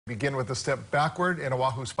Begin with a step backward in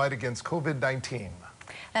Oahu's fight against COVID-19.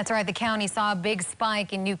 That's right. The county saw a big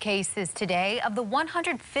spike in new cases today. Of the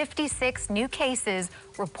 156 new cases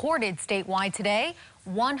reported statewide today,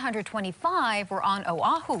 125 were on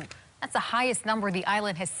Oahu. That's the highest number the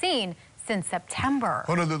island has seen since September.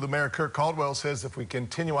 Honolulu Mayor Kirk Caldwell says if we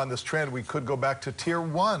continue on this trend, we could go back to Tier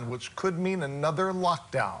 1, which could mean another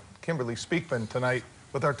lockdown. Kimberly Speakman tonight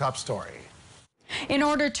with our top story. In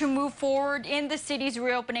order to move forward in the city's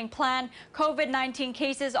reopening plan, COVID-19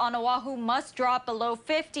 cases on Oahu must drop below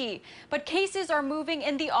 50. But cases are moving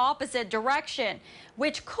in the opposite direction,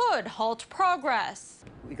 which could halt progress.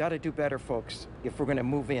 We got to do better, folks, if we're going to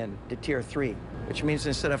move in to Tier 3, which means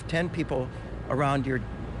instead of 10 people around your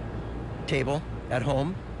table at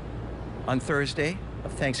home on Thursday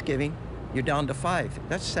of Thanksgiving, you're down to 5.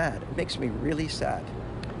 That's sad. It makes me really sad.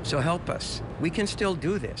 So help us. We can still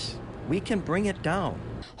do this. We can bring it down.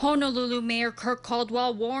 Honolulu Mayor Kirk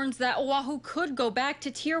Caldwell warns that Oahu could go back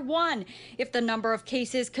to Tier 1 if the number of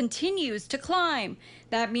cases continues to climb.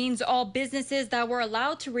 That means all businesses that were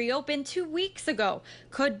allowed to reopen 2 weeks ago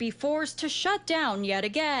could be forced to shut down yet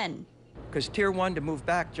again. Because Tier 1 to move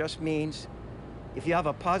back just means if you have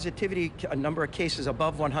a number of cases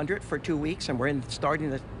above 100 for 2 weeks, and we're starting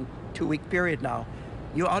the 2-week period now,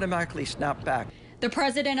 you automatically snap back. The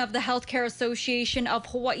president of the Healthcare Association of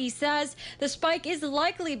Hawaii says the spike is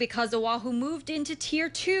likely because Oahu moved into Tier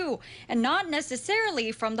 2 and not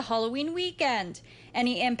necessarily from the Halloween weekend.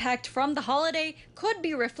 Any impact from the holiday could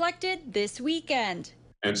be reflected this weekend.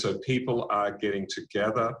 And so people are getting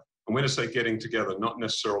together. And when I say getting together, not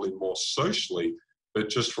necessarily more socially, but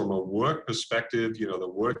just from a work perspective, they're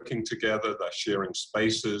working together, they're sharing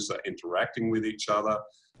spaces, they're interacting with each other.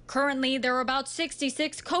 Currently, there are about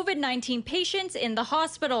 66 COVID-19 patients in the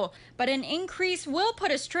hospital, but an increase will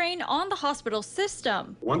put a strain on the hospital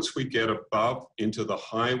system. Once we get above into the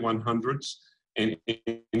high 100s and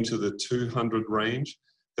into the 200 range,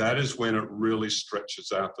 that is when it really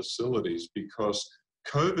stretches our facilities, because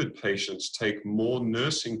COVID patients take more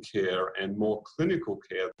nursing care and more clinical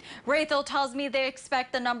care. Raythel tells me they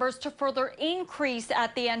expect the numbers to further increase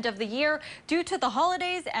at the end of the year due to the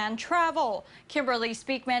holidays and travel. Kimberly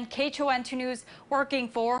Speakman, KHON2 News, working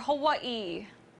for Hawaii.